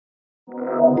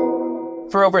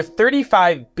For over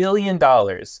 $35 billion,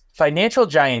 financial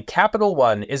giant Capital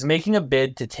One is making a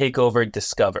bid to take over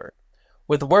Discover.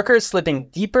 With workers slipping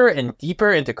deeper and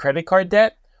deeper into credit card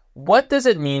debt, what does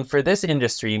it mean for this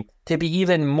industry to be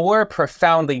even more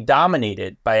profoundly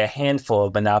dominated by a handful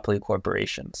of monopoly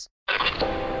corporations?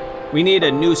 We need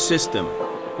a new system.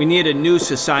 We need a new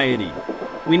society.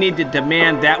 We need to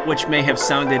demand that which may have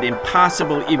sounded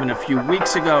impossible even a few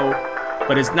weeks ago,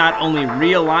 but is not only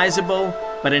realizable,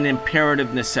 but an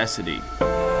imperative necessity.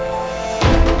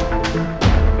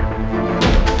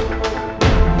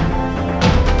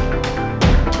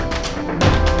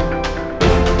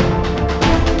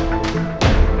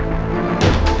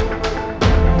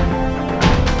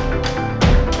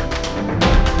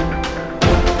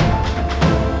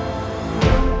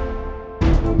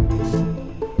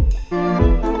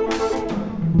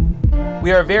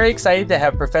 We are very excited to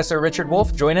have Professor Richard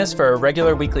Wolff join us for a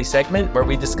regular weekly segment where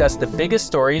we discuss the biggest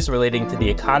stories relating to the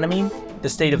economy, the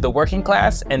state of the working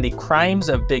class, and the crimes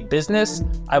of big business.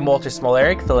 I'm Walter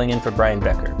Smolarek, filling in for Brian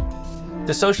Becker.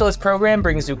 The Socialist Program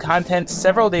brings you content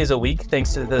several days a week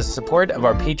thanks to the support of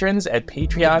our patrons at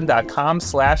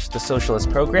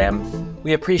patreon.com/thesocialistprogram.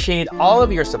 We appreciate all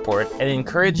of your support and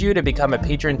encourage you to become a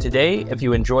patron today if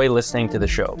you enjoy listening to the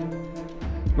show.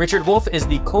 Richard Wolff is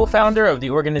the co-founder of the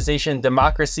organization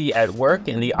Democracy at Work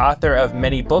and the author of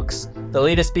many books, the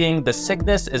latest being The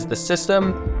Sickness is the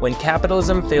System, When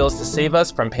Capitalism Fails to Save Us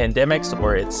from Pandemics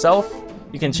or Itself.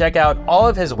 You can check out all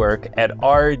of his work at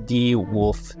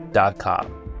rdwolff.com.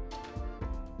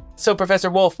 So, Professor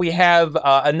Wolff, we have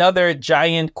another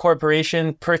giant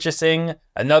corporation purchasing,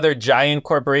 another giant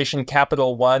corporation,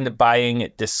 Capital One, buying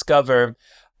Discover.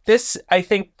 This, I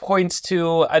think, points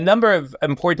to a number of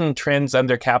important trends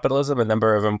under capitalism, a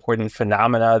number of important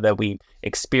phenomena that we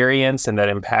experience and that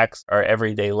impacts our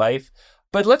everyday life.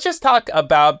 But let's just talk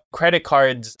about credit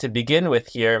cards to begin with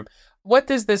here. What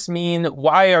does this mean?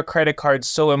 Why are credit cards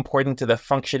so important to the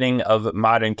functioning of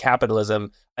modern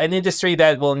capitalism, an industry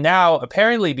that will now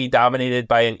apparently be dominated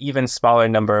by an even smaller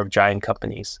number of giant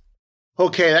companies?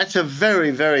 Okay, that's a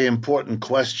very, very important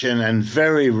question and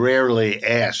very rarely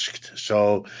asked.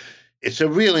 So it's a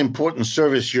really important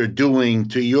service you're doing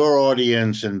to your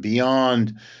audience and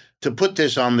beyond to put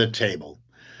this on the table.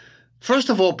 First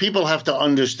of all, people have to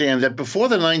understand that before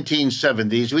the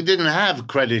 1970s, we didn't have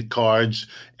credit cards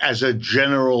as a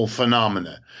general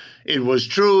phenomenon. It was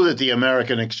true that the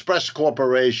American Express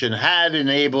Corporation had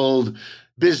enabled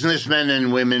businessmen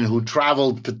and women who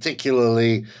traveled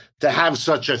particularly to have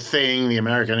such a thing, the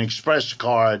American Express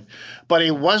card, but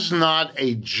it was not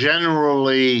a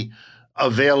generally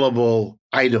available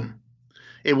item.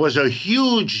 It was a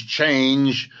huge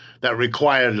change that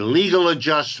required legal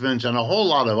adjustments and a whole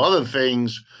lot of other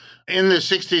things in the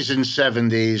 60s and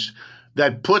 70s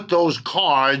that put those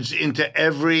cards into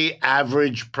every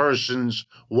average person's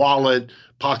wallet,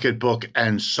 pocketbook,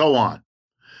 and so on.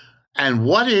 And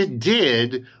what it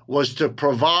did was to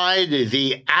provide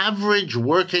the average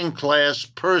working class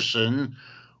person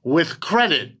with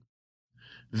credit.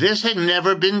 This had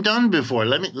never been done before.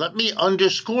 Let me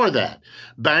underscore that.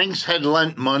 Banks had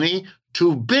lent money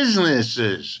to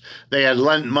businesses. They had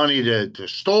lent money to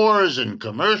stores and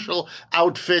commercial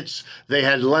outfits. They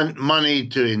had lent money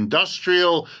to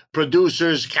industrial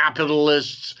producers,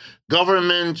 capitalists,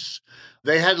 governments.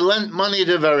 They had lent money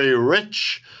to very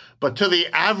rich. But to the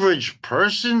average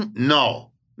person, no.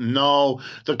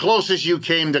 The closest you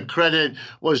came to credit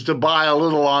was to buy a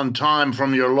little on time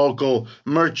from your local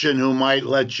merchant who might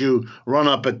let you run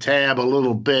up a tab a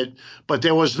little bit. But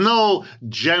there was no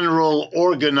general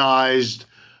organized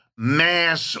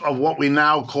mass of what we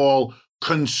now call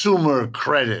consumer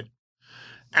credit.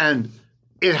 And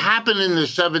it happened in the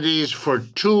 70s for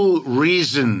two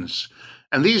reasons.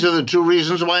 And these are the two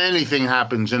reasons why anything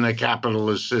happens in a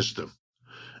capitalist system.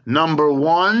 Number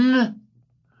one,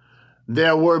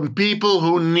 there were people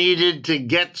who needed to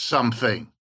get something.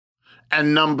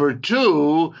 And number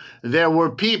two, there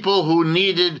were people who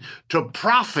needed to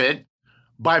profit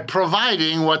by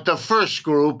providing what the first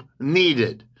group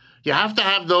needed. You have to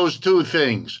have those two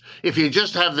things. If you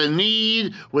just have the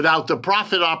need without the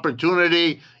profit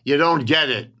opportunity, you don't get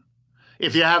it.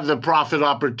 If you have the profit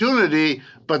opportunity,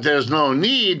 but there's no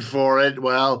need for it,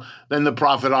 well, then the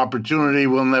profit opportunity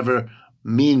will never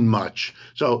mean much.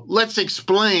 So let's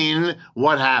explain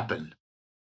what happened.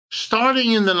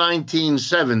 Starting in the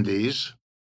 1970s,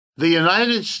 the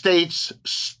United States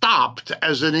stopped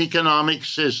as an economic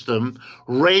system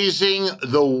raising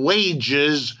the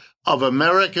wages of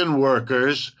American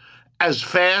workers as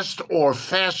fast or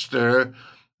faster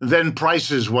than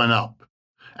prices went up.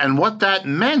 And what that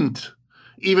meant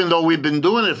even though we've been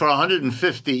doing it for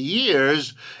 150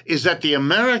 years, is that the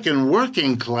American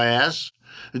working class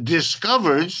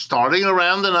discovered, starting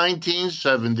around the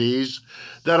 1970s,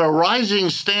 that a rising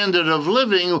standard of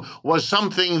living was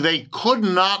something they could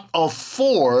not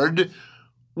afford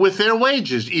with their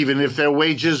wages. Even if their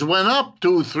wages went up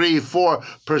 2, 3,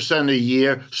 4% a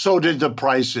year, so did the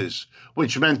prices,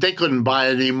 which meant they couldn't buy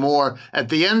any more at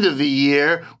the end of the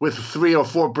year with 3 or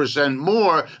 4%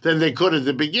 more than they could at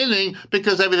the beginning,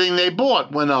 because everything they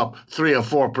bought went up 3 or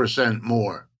 4%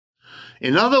 more.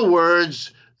 In other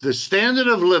words, the standard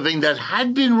of living that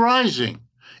had been rising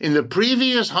in the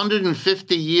previous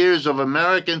 150 years of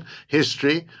American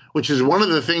history, which is one of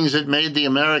the things that made the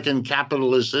American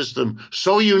capitalist system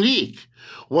so unique,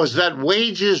 was that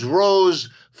wages rose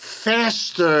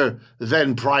faster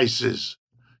than prices.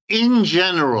 In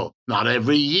general, not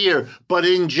every year, but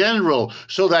in general,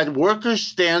 so that workers'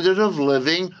 standard of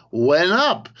living went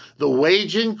up. The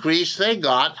wage increase they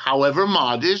got, however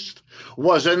modest,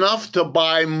 was enough to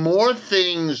buy more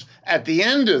things at the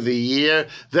end of the year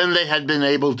than they had been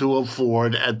able to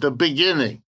afford at the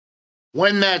beginning.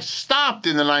 When that stopped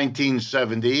in the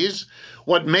 1970s,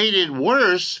 what made it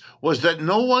worse was that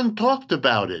no one talked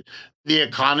about it. The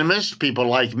economists, people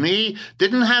like me,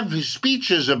 didn't have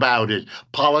speeches about it.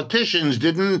 Politicians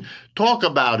didn't talk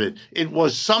about it. It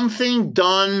was something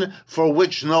done for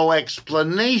which no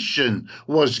explanation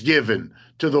was given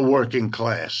to the working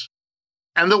class.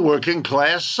 And the working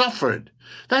class suffered.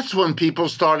 That's when people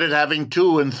started having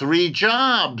 2 and 3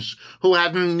 jobs who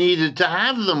hadn't needed to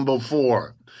have them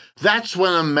before. That's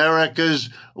when America's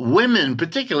women,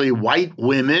 particularly white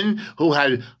women who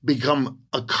had become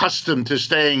accustomed to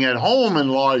staying at home in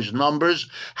large numbers,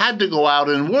 had to go out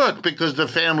and work because the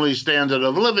family standard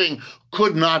of living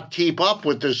could not keep up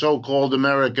with the so-called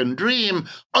American dream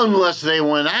unless they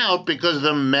went out, because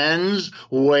the men's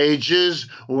wages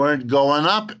weren't going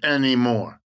up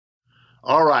anymore.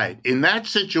 All right, in that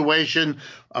situation,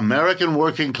 American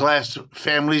working class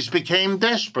families became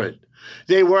desperate.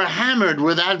 They were hammered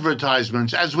with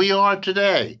advertisements, as we are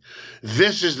today.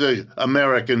 This is the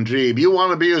American dream. You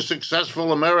want to be a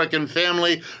successful American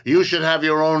family? You should have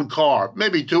your own car,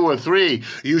 maybe 2 or 3.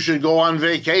 You should go on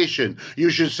vacation. You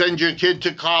should send your kid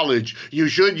to college. You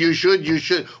should.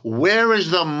 Where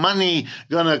is the money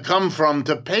going to come from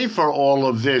to pay for all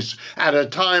of this at a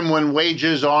time when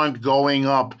wages aren't going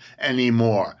up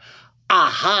anymore?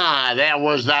 Aha, there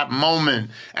was that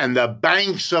moment. And the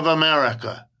banks of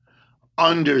America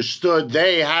understood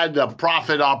they had the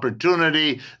profit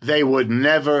opportunity they would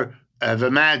never have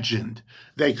imagined.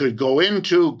 They could go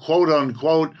into, quote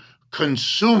unquote,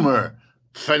 consumer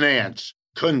finance,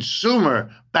 consumer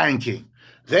banking.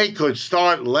 They could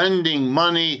start lending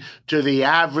money to the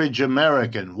average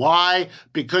American. Why?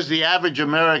 Because the average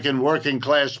American working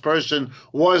class person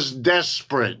was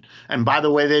desperate. And by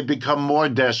the way, they've become more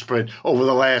desperate over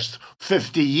the last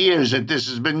 50 years that this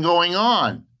has been going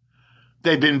on.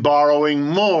 They've been borrowing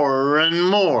more and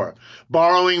more,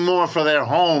 borrowing more for their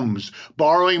homes,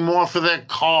 borrowing more for their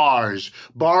cars,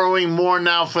 borrowing more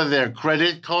now for their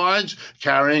credit cards,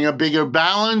 carrying a bigger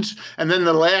balance. And then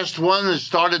the last one that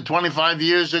started 25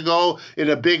 years ago in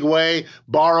a big way,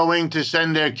 borrowing to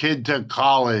send their kid to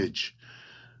college.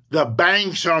 The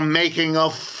banks are making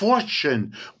a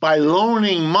fortune by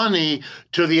loaning money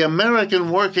to the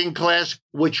American working class,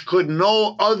 which could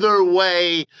no other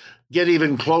way get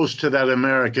even close to that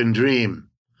American dream.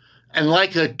 And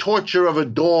like the torture of a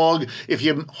dog, if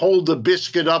you hold the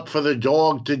biscuit up for the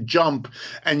dog to jump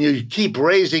and you keep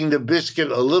raising the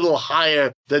biscuit a little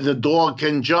higher than the dog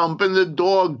can jump, and the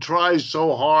dog tries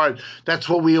so hard, that's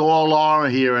what we all are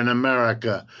here in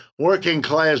America. Working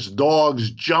class dogs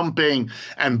jumping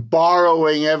and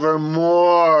borrowing ever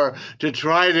more to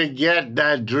try to get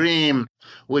that dream,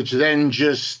 which then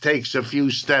just takes a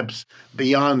few steps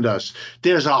beyond us.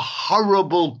 There's a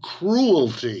horrible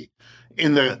cruelty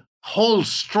in the whole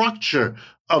structure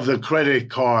of the credit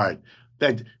card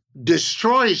that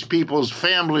destroys people's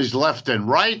families left and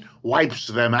right, wipes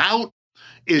them out,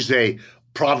 is a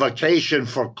provocation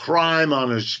for crime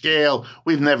on a scale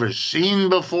we've never seen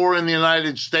before in the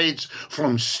United States,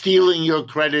 from stealing your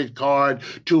credit card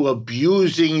to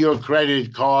abusing your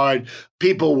credit card.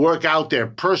 People work out their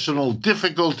personal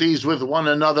difficulties with one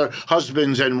another,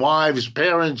 husbands and wives,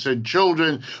 parents and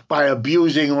children, by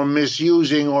abusing or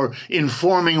misusing or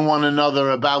informing one another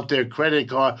about their credit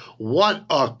card. What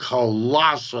a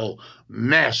colossal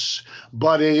mess.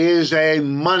 But it is a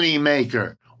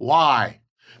moneymaker. Why?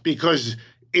 Because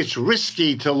it's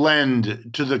risky to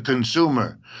lend to the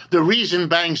consumer. The reason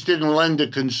banks didn't lend to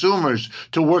consumers,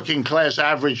 to working class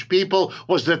average people,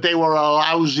 was that they were a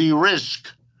lousy risk.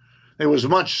 It was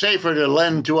much safer to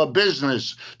lend to a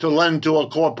business, to lend to a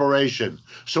corporation.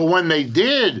 So when they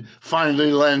did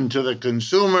finally lend to the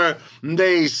consumer,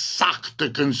 they socked the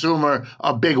consumer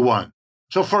a big one.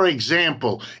 So, for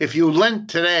example, if you lent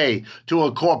today to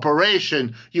a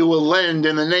corporation, you will lend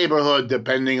in the neighborhood,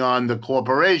 depending on the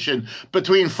corporation,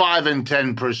 between 5 and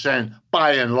 10%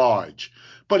 by and large.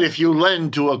 But if you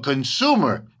lend to a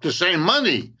consumer the same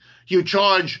money, you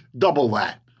charge double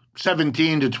that.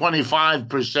 17 to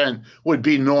 25% would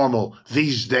be normal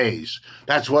these days.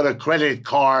 That's what a credit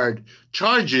card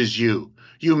charges you.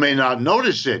 You may not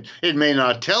notice it. It may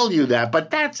not tell you that, but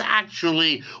that's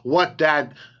actually what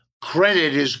that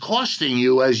credit is costing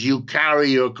you as you carry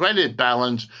your credit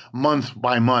balance month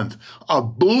by month. A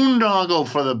boondoggle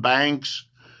for the banks.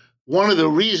 One of the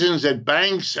reasons that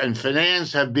banks and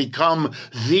finance have become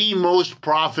the most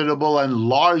profitable and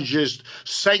largest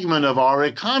segment of our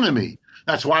economy.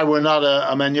 That's why we're not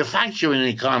a manufacturing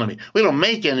economy. We don't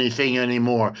make anything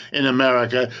anymore in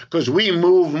America because we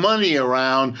move money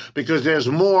around because there's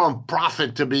more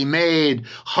profit to be made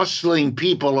hustling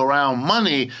people around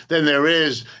money than there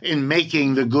is in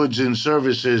making the goods and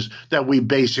services that we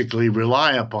basically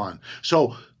rely upon.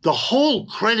 So the whole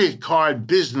credit card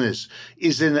business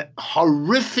is a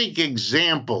horrific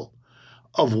example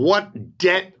of what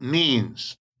debt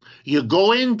means. You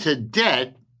go into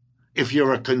debt if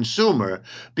you're a consumer,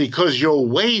 because your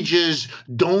wages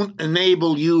don't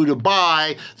enable you to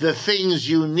buy the things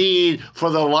you need for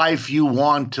the life you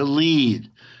want to lead.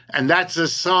 And that's a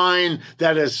sign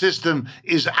that a system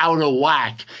is out of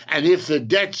whack. And if the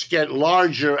debts get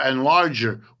larger and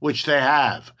larger, which they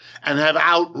have, and have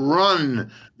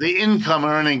outrun the income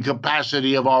earning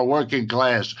capacity of our working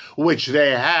class, which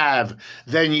they have,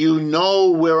 then you know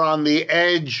we're on the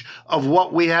edge of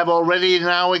what we have already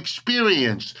now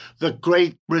experienced. The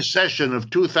Great Recession of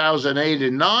 2008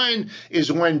 and 9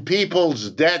 is when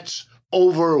people's debts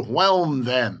overwhelmed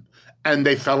them and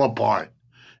they fell apart.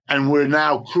 And we're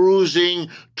now cruising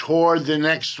toward the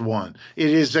next one. It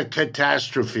is a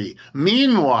catastrophe.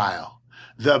 Meanwhile,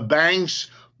 the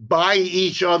banks buy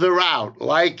each other out,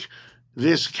 like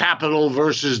this Capital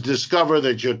versus Discover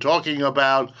that you're talking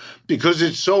about, because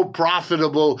it's so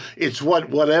profitable. It's what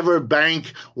whatever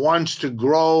bank wants to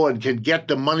grow and can get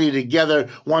the money together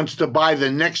wants to buy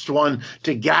the next one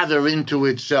to gather into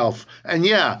itself. And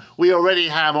yeah, we already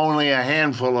have only a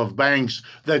handful of banks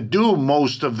that do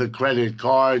most of the credit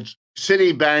cards.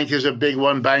 Citibank is a big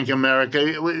one, Bank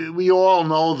America. We all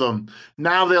know them.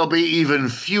 Now there'll be even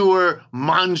fewer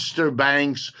monster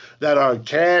banks that are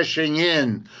cashing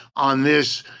in on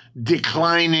this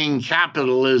declining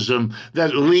capitalism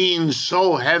that leans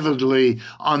so heavily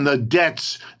on the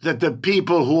debts that the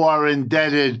people who are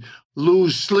indebted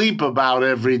lose sleep about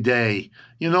every day.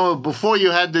 You know, before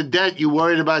you had the debt, you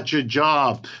worried about your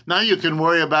job. Now you can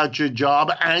worry about your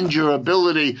job and your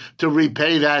ability to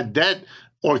repay that debt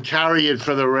or carry it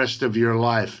for the rest of your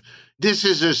life. This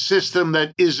is a system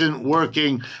that isn't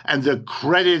working, and the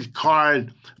credit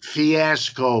card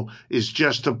fiasco is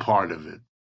just a part of it.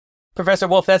 Professor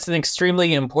Wolff, that's an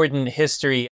extremely important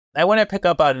history. I want to pick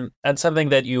up on something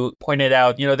that you pointed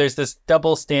out. You know, there's this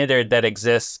double standard that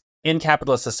exists in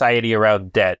capitalist society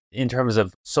around debt in terms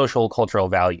of social cultural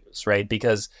values, right?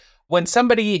 Because when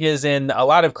somebody is in a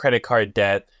lot of credit card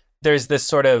debt, there's this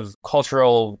sort of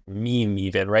cultural meme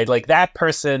even, right? Like that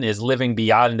person is living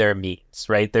beyond their means,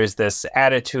 right? There's this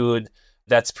attitude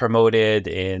that's promoted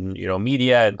in, you know,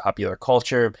 media and popular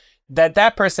culture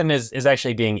that person is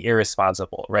actually being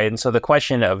irresponsible, right? And so the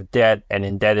question of debt and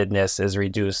indebtedness is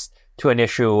reduced to an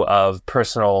issue of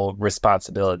personal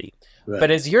responsibility. Right.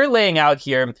 But as you're laying out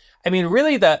here, I mean,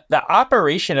 really the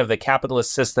operation of the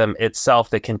capitalist system itself,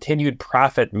 the continued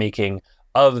profit making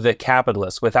of the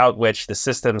capitalists, without which the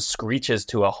system screeches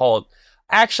to a halt,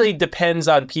 actually depends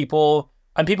on people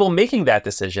making that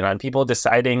decision, on people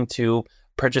deciding to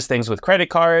purchase things with credit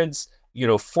cards, you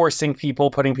know, forcing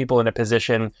people, putting people in a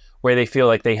position where they feel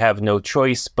like they have no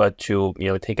choice but to, you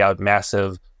know, take out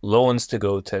massive loans to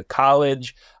go to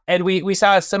college. And we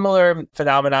saw a similar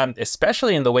phenomenon,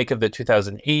 especially in the wake of the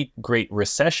 2008 Great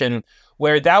Recession,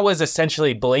 where that was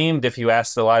essentially blamed, if you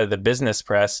asked a lot of the business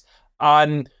press,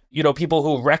 on, you know, people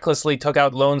who recklessly took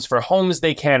out loans for homes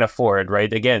they can't afford,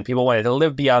 right? Again, people wanted to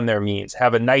live beyond their means,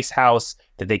 have a nice house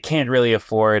that they can't really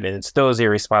afford, and it's those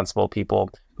irresponsible people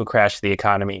who crash the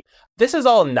economy. This is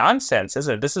all nonsense,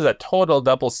 isn't it? This is a total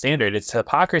double standard. It's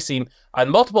hypocrisy on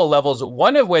multiple levels,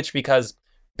 one of which because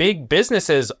big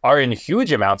businesses are in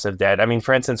huge amounts of debt. I mean,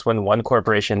 for instance, when one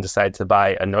corporation decides to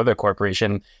buy another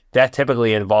corporation, that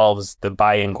typically involves the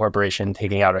buying corporation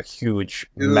taking out a huge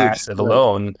massive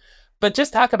loan. But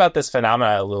just talk about this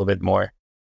phenomenon a little bit more.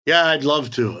 Yeah, I'd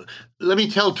love to. Let me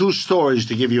tell two stories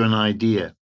to give you an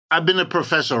idea. I've been a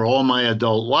professor all my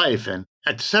adult life, and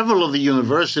at several of the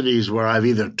universities where I've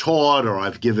either taught or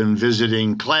I've given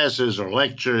visiting classes or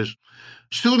lectures,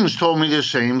 students told me the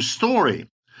same story.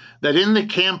 That in the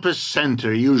campus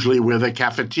center, usually where the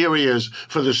cafeterias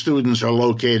for the students are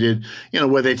located,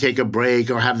 where they take a break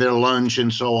or have their lunch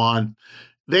and so on,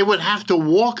 they would have to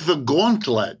walk the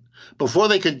gauntlet before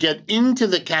they could get into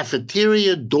the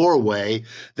cafeteria doorway.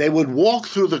 They would walk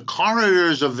through the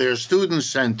corridors of their student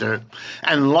center,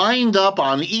 and lined up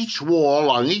on each wall,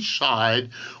 on each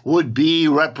side, would be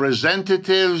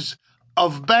representatives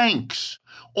of banks.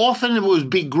 Often it would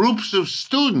be groups of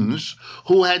students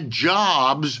who had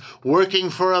jobs working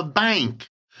for a bank.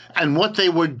 And what they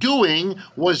were doing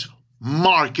was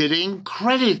marketing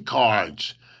credit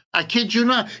cards. I kid you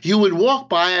not. You would walk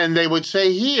by and they would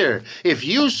say, here, if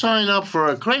you sign up for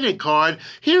a credit card,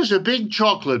 here's a big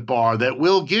chocolate bar that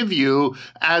we'll give you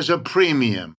as a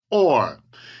premium. Or,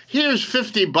 here's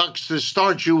 $50 to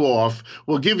start you off.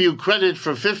 We'll give you credit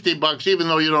for $50 even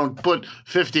though you don't put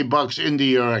 $50 into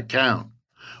your account.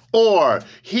 Or,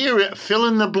 here, fill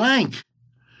in the blank.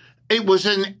 It was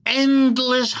an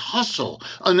endless hustle,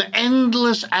 an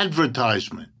endless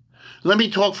advertisement. Let me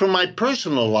talk from my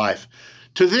personal life.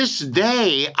 To this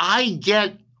day, I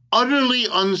get utterly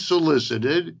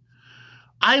unsolicited.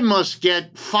 I must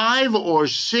get 5 or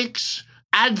 6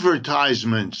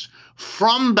 advertisements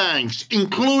from banks,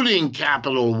 including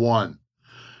Capital One,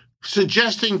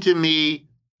 suggesting to me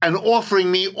and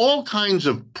offering me all kinds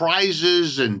of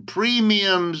prizes and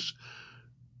premiums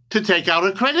to take out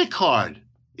a credit card,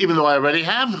 even though I already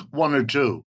have 1 or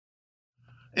 2.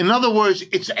 In other words,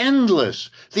 it's endless.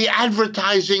 The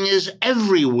advertising is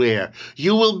everywhere.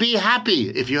 You will be happy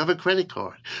if you have a credit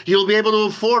card. You'll be able to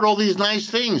afford all these nice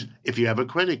things if you have a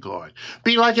credit card.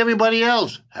 Be like everybody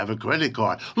else. Have a credit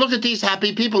card. Look at these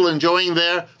happy people enjoying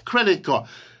their credit card.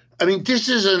 I mean, this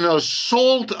is an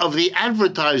assault of the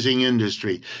advertising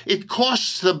industry. It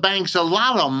costs the banks a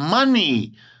lot of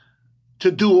money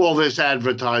to do all this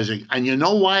advertising. And you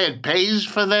know why it pays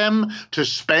for them to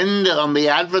spend on the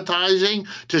advertising,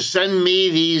 to send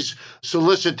me these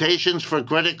solicitations for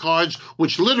credit cards,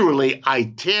 which literally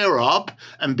I tear up,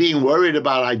 and being worried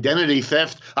about identity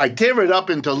theft, I tear it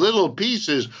up into little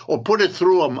pieces or put it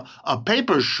through a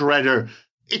paper shredder.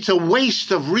 It's a waste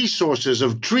of resources,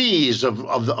 of trees,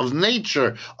 of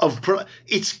nature,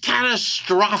 it's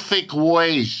catastrophic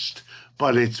waste,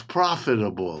 but it's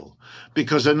profitable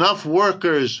because enough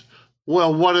workers,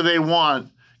 well, what do they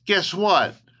want? Guess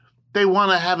what? They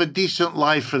want to have a decent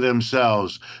life for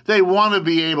themselves. They want to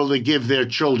be able to give their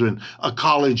children a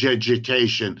college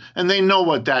education, and they know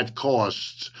what that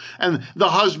costs. And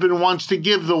the husband wants to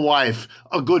give the wife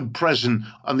a good present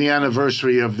on the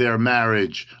anniversary of their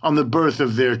marriage, on the birth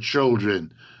of their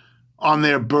children, on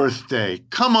their birthday.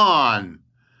 Come on.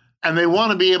 And they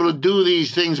want to be able to do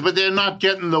these things, but they're not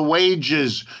getting the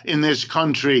wages in this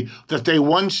country that they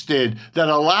once did that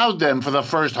allowed them for the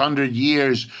first 100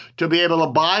 years to be able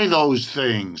to buy those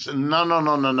things.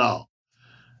 No.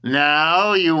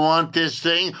 Now you want this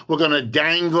thing? We're going to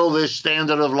dangle this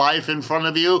standard of life in front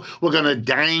of you. We're going to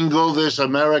dangle this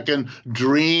American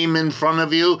dream in front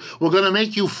of you. We're going to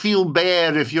make you feel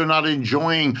bad if you're not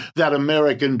enjoying that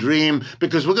American dream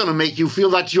because we're going to make you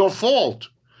feel that's your fault.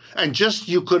 And just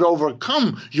you could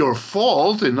overcome your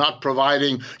fault in not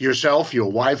providing yourself, your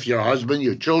wife, your husband,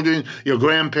 your children, your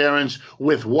grandparents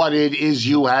with what it is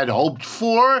you had hoped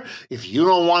for. If you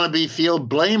don't want to feel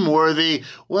blameworthy,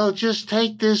 well, just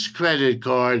take this credit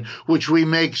card, which we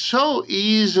make so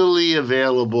easily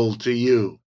available to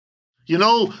you. You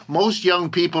know, most young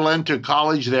people enter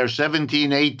college, they're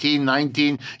 17, 18,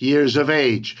 19 years of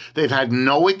age. They've had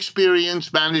no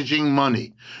experience managing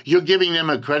money. You're giving them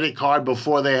a credit card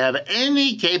before they have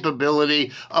any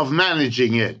capability of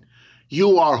managing it.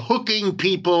 You are hooking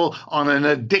people on an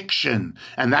addiction,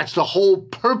 and that's the whole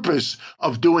purpose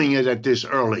of doing it at this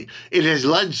early. It has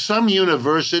led some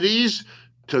universities,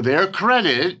 to their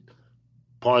credit,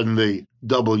 pardon the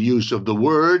double use of the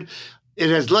word, it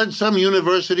has led some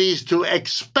universities to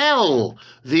expel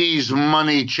these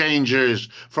money changers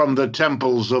from the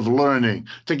temples of learning,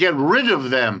 to get rid of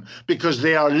them because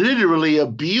they are literally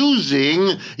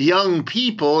abusing young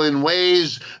people in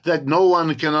ways that no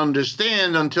one can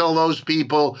understand until those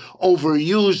people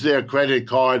overuse their credit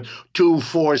card 2,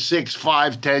 4, 6,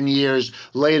 5, 10 years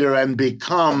later and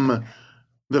become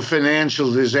the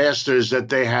financial disasters that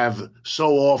they have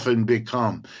so often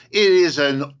become. It is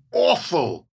an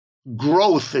awful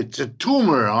growth. It's a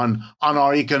tumor on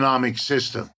our economic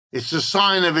system. It's a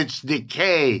sign of its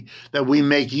decay that we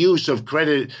make use of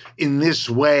credit in this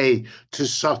way to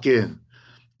suck in.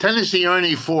 Tennessee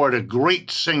Ernie Ford, a great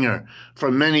singer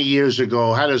from many years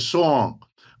ago, had a song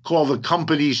called The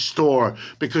Company Store,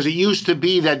 because it used to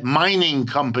be that mining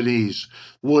companies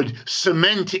would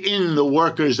cement in the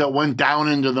workers that went down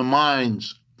into the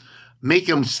mines, make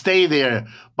them stay there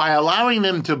by allowing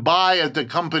them to buy at the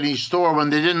company store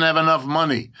when they didn't have enough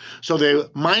money. So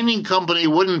the mining company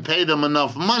wouldn't pay them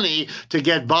enough money to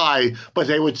get by, but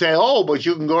they would say, oh, but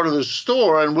you can go to the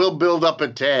store and we'll build up a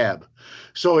tab.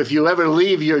 So if you ever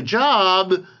leave your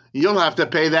job, you'll have to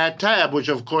pay that tab, which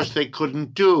of course they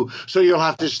couldn't do. So you'll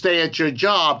have to stay at your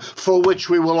job, for which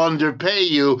we will underpay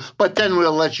you, but then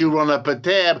we'll let you run up a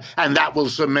tab, and that will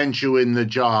cement you in the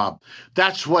job.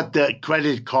 That's what the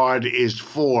credit card is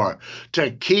for,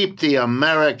 to keep the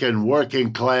American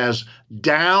working class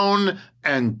down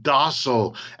and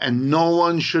docile, and no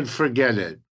one should forget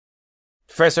it.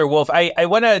 Professor Wolff, I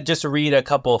want to just read a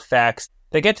couple of facts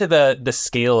that get to the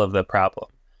scale of the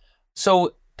problem.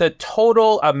 So the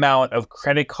total amount of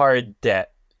credit card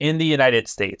debt in the United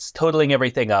States, totaling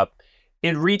everything up,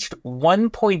 it reached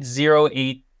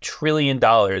 $1.08 trillion,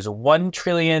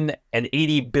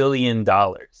 $1.080 billion.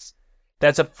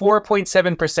 That's a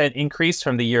 4.7% increase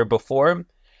from the year before.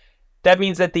 That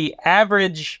means that the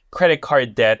average credit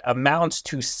card debt amounts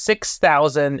to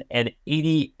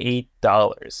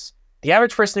 $6,088. The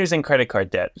average person using credit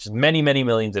card debt, which is many, many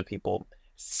millions of people,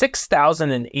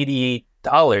 $6,088.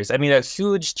 I mean, a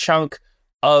huge chunk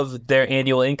of their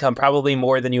annual income, probably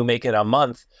more than you make in a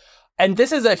month. And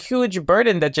this is a huge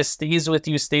burden that just stays with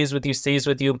you,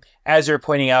 as you're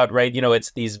pointing out, right?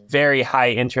 It's these very high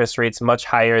interest rates, much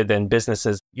higher than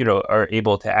businesses, are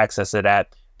able to access it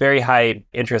at. Very high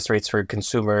interest rates for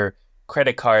consumer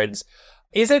credit cards.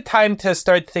 Is it time to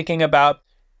start thinking about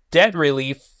debt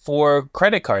relief for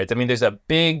credit cards? I mean, there's a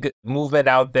big movement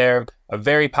out there, a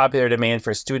very popular demand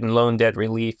for student loan debt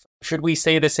relief. Should we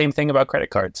say the same thing about credit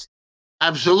cards?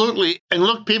 Absolutely. And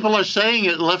look, people are saying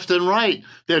it left and right.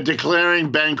 They're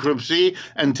declaring bankruptcy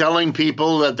and telling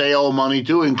people that they owe money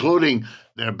to, including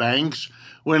their banks,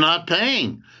 we're not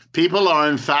paying. People are,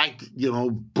 in fact,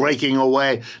 breaking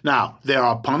away. Now, there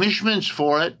are punishments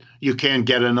for it. You can't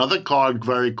get another card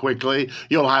very quickly.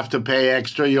 You'll have to pay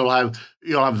extra. You'll have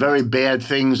very bad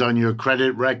things on your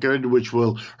credit record, which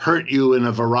will hurt you in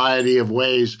a variety of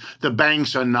ways. The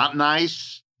banks are not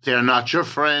nice. They're not your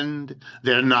friend.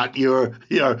 They're not your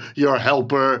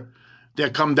helper. They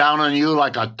come down on you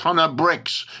like a ton of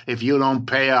bricks if you don't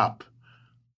pay up.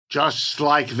 Just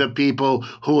like the people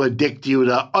who addict you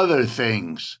to other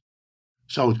things.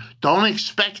 So don't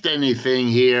expect anything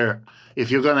here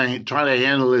if you're going to try to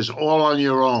handle this all on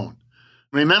your own.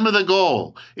 Remember, the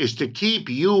goal is to keep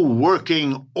you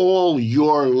working all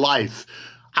your life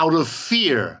out of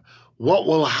fear. What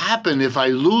will happen if I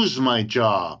lose my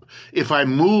job? If I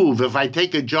move, if I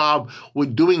take a job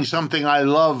with doing something I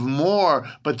love more,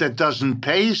 but that doesn't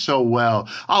pay so well?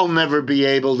 I'll never be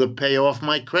able to pay off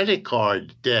my credit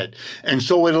card debt. And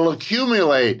so it'll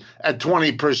accumulate at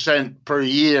 20% per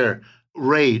year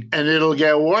rate, and it'll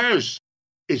get worse.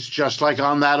 It's just like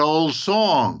on that old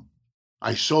song.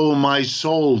 I sold my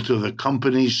soul to the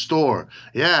company store.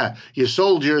 Yeah, you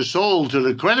sold your soul to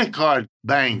the credit card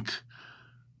bank.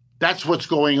 That's what's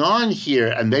going on here,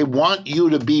 and they want you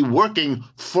to be working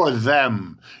for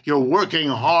them. You're working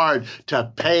hard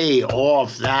to pay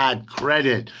off that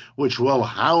credit, which will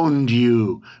hound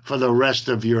you for the rest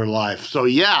of your life. So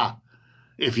yeah,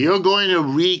 if you're going to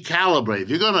recalibrate, if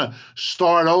you're going to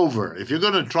start over, if you're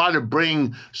going to try to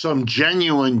bring some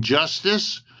genuine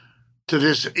justice to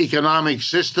this economic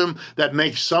system that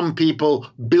makes some people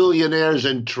billionaires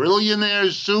and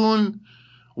trillionaires soon,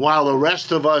 while the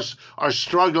rest of us are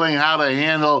struggling how to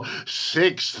handle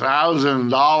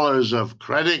 $6,000 of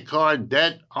credit card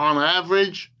debt on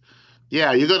average,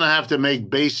 yeah, you're going to have to make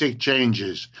basic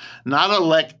changes. Not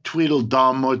elect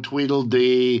Tweedledum or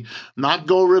Tweedledee, not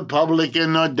go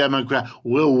Republican or Democrat.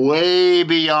 We're way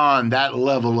beyond that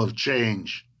level of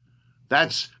change.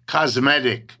 That's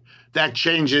cosmetic. That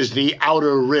changes the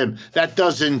outer rim. That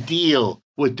doesn't deal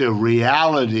with the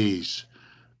realities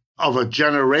of a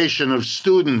generation of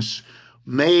students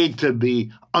made to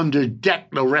be under debt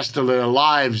the rest of their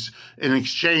lives in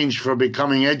exchange for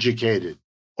becoming educated.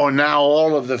 Or now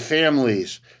all of the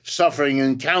families suffering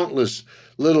in countless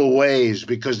little ways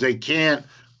because they can't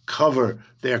cover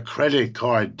their credit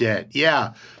card debt.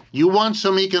 Yeah, you want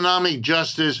some economic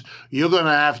justice, you're going to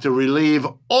have to relieve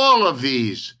all of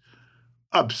these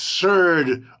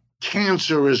absurd,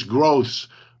 cancerous growths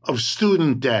of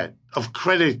student debt, of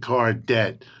credit card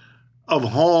debt, of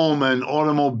home and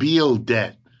automobile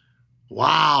debt.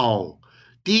 Wow.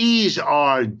 These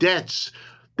are debts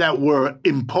that were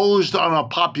imposed on a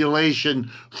population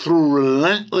through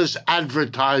relentless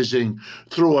advertising,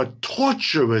 through a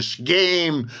torturous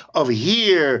game of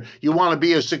here, you want to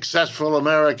be a successful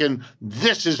American,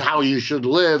 this is how you should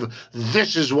live,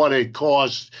 this is what it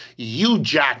costs, you,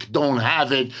 Jack, don't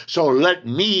have it, so let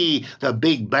me, the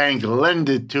big bank, lend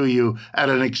it to you at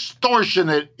an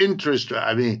extortionate interest.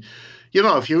 I mean,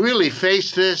 if you really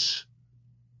face this,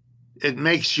 it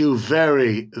makes you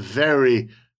very, very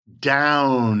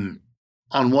down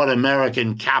on what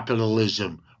American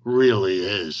capitalism really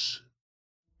is.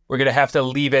 We're going to have to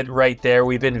leave it right there.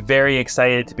 We've been very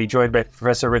excited to be joined by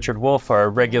Professor Richard Wolff for our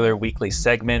regular weekly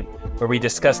segment where we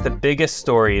discuss the biggest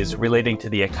stories relating to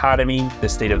the economy, the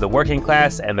state of the working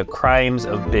class, and the crimes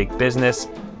of big business.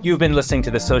 You've been listening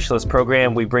to The Socialist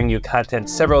Program. We bring you content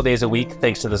several days a week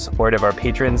thanks to the support of our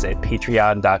patrons at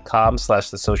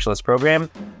patreon.com/The Socialist Program.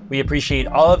 We appreciate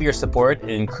all of your support and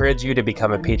encourage you to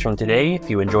become a patron today if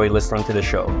you enjoy listening to the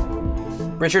show.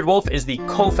 Richard Wolff is the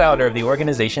co-founder of the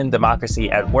organization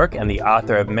Democracy at Work and the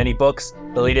author of many books.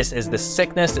 The latest is The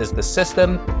Sickness is the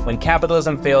System, When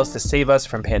Capitalism Fails to Save Us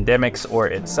from Pandemics or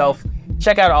Itself.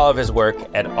 Check out all of his work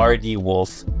at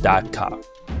rdwolff.com.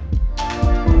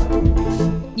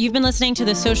 You've been listening to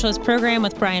The Socialist Program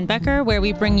with Brian Becker, where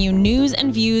we bring you news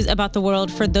and views about the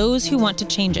world for those who want to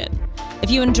change it.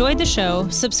 If you enjoyed the show,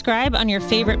 subscribe on your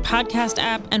favorite podcast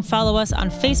app and follow us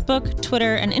on Facebook,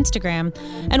 Twitter, and Instagram,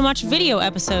 and watch video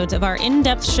episodes of our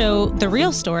in-depth show, The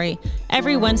Real Story,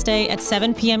 every Wednesday at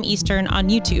 7 p.m. Eastern on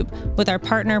YouTube with our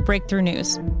partner Breakthrough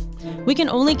News. We can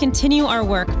only continue our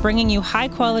work bringing you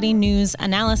high-quality news,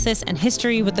 analysis, and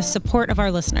history with the support of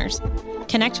our listeners.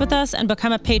 Connect with us and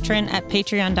become a patron at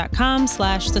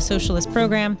patreon.com/The Socialist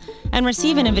Program and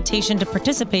receive an invitation to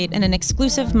participate in an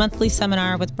exclusive monthly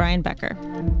seminar with Brian Becker.